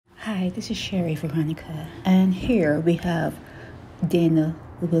Hi, this is Sherry Veronica, and here we have Zekie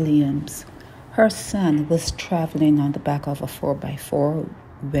Williams. Her son was traveling on the back of a 4x4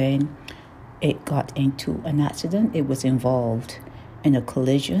 when it got into an accident. It was involved in a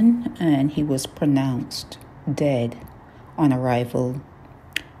collision, and he was pronounced dead on arrival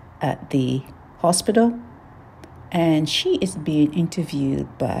at the hospital. And she is being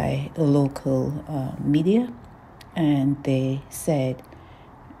interviewed by a local media, and they said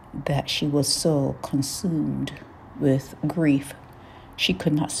that she was so consumed with grief she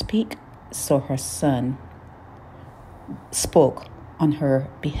could not speak, so her son spoke on her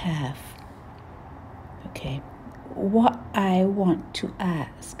behalf. Okay, what I want to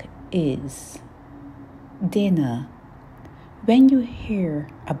ask is, Dana, when you hear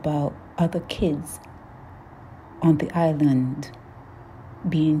about other kids on the island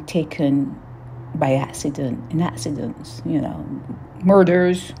being taken by in accidents,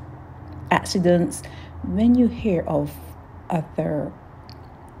 murders, accidents, when you hear of other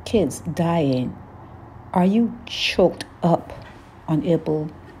kids dying, are you choked up, unable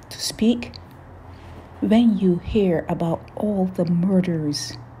to speak? When you hear about all the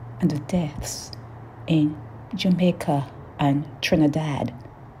murders and the deaths in Jamaica and Trinidad,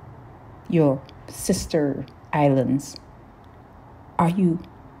 your sister islands, are you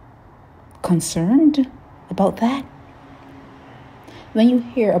concerned about that? When you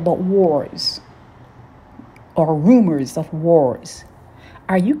hear about wars or rumors of wars,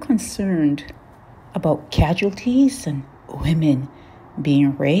 are you concerned about casualties and women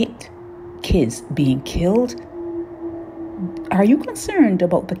being raped, kids being killed? Are you concerned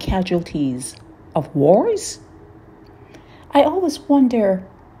about the casualties of wars? I always wonder,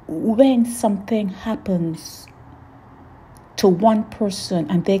 when something happens to one person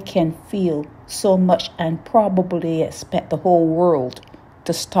and they can feel so much and probably expect the whole world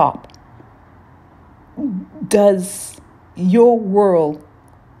to stop, does your world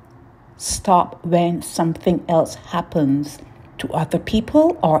stop when something else happens to other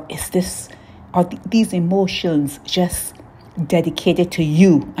people? Or are these emotions just dedicated to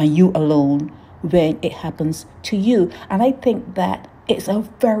you and you alone when it happens to you? And I think that it's a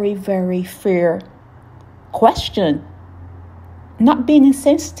very, very fair question. Not being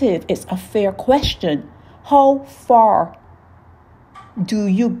insensitive, it's a fair question. How far do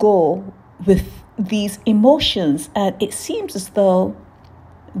you go with these emotions? And it seems as though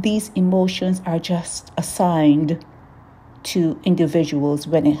these emotions are just assigned to individuals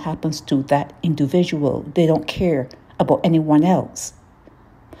when it happens to that individual. They don't care about anyone else.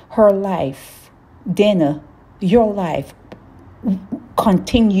 Her life, Dana, your life,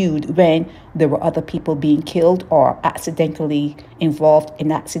 continued when there were other people being killed or accidentally involved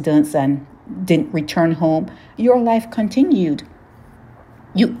in accidents and didn't return home. Your life continued.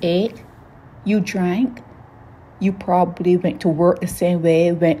 You ate, you drank, you probably went to work the same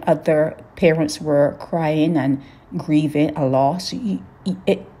way when other parents were crying and grieving a loss.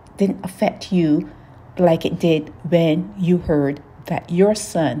 It didn't affect you like it did when you heard that your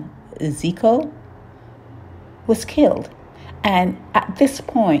son, Zeico, was killed. And at this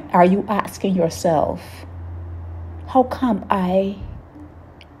point, are you asking yourself, how come I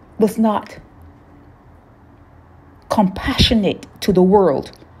was not compassionate to the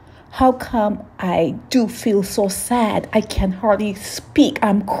world? How come I do feel so sad? I can hardly speak.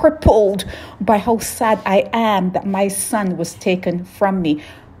 I'm crippled by how sad I am that my son was taken from me.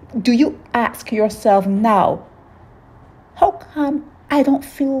 Do you ask yourself now, how come I don't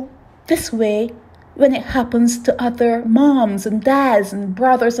feel this way when it happens to other moms and dads and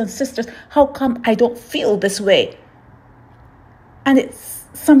brothers and sisters? How come I don't feel this way? And it's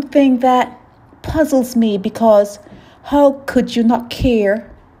something that puzzles me, because how could you not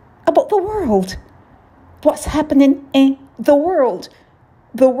care about the world? What's happening in the world?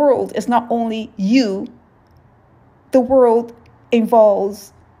 The world is not only you. The world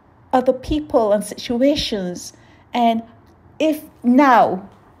involves other people and situations. And if now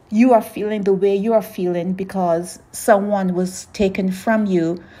you are feeling the way you are feeling because someone was taken from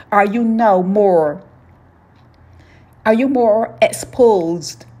you, are you more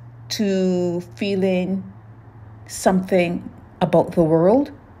exposed to feeling something about the world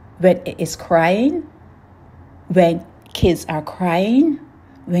when it is crying, when kids are crying,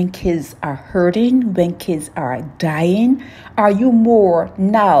 when kids are hurting, when kids are dying? Are you more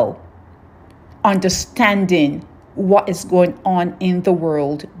now understanding what is going on in the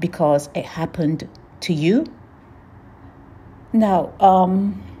world because it happened to you? Now,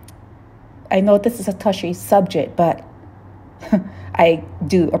 I know this is a touchy subject, but I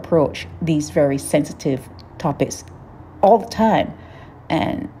do approach these very sensitive topics all the time.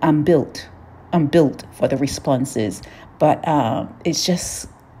 and I'm built. I'm built for the responses. But it's just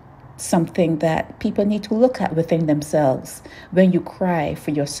something that people need to look at within themselves. When you cry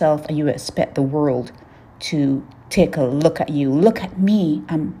for yourself and you expect the world to take a look at you. Look at me.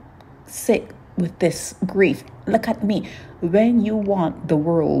 I'm sick with this grief. Look at me. When you want the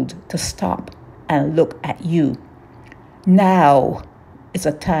world to stop and look at you, now is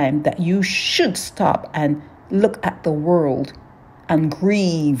a time that you should stop and look at the world and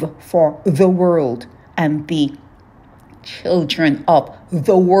grieve for the world and the children of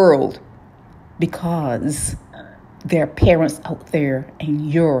the world, because there are parents out there in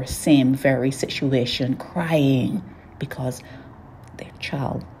your same very situation crying because their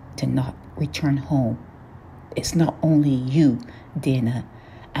child did not return home. It's not only you, Dana.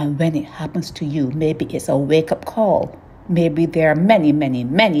 And when it happens to you, maybe it's a wake-up call. Maybe there are many, many,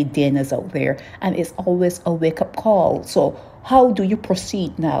 many Danas out there, and it's always a wake-up call. So how do you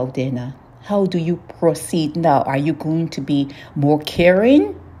proceed now, Dana? How do you proceed now? Are you going to be more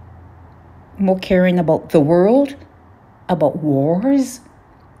caring? More caring about the world? About wars?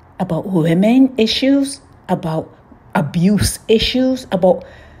 About women issues? About abuse issues? About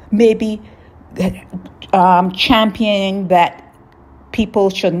maybe championing that people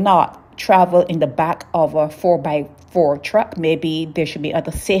should not travel in the back of a 4x4 truck? Maybe there should be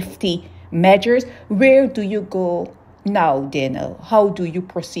other safety measures. Where do you go now, Dana? How do you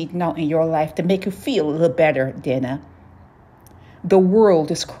proceed now in your life to make you feel a little better, Dana? The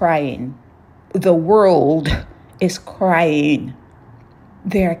world is crying. The world is crying.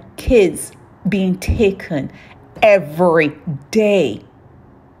 There are kids being taken every day.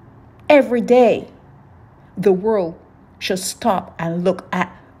 Every day. The world should stop and look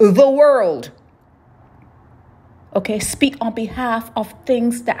at the world. Okay, speak on behalf of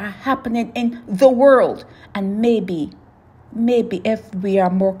things that are happening in the world. And maybe if we are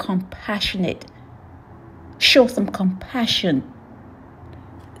more compassionate, show some compassion,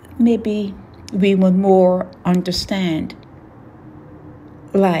 maybe we will more understand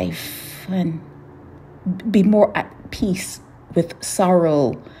life and be more at peace with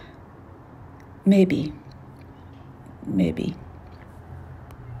sorrow. Maybe.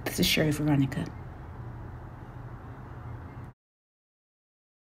 This is Sherry Veronica.